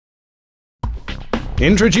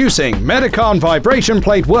Introducing Medicarn Vibration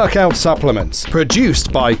Plate Workout Supplements,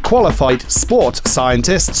 produced by qualified sport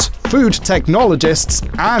scientists, food technologists,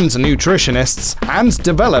 and nutritionists, and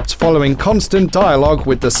developed following constant dialogue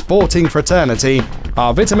with the sporting fraternity.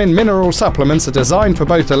 Our vitamin mineral supplements are designed for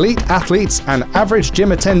both elite athletes and average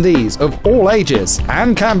gym attendees of all ages,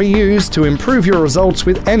 and can be used to improve your results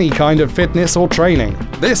with any kind of fitness or training.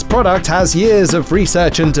 This product has years of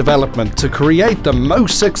research and development to create the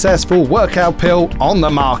most successful workout pill on the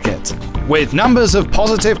market. With numbers of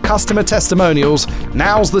positive customer testimonials,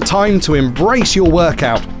 now's the time to embrace your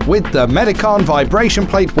workout with the Medicarn Vibration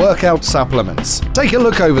Plate Workout Supplements. Take a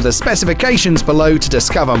look over the specifications below to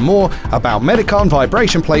discover more about Medicarn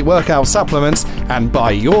Vibration Plate Workout Supplements and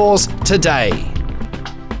buy yours today.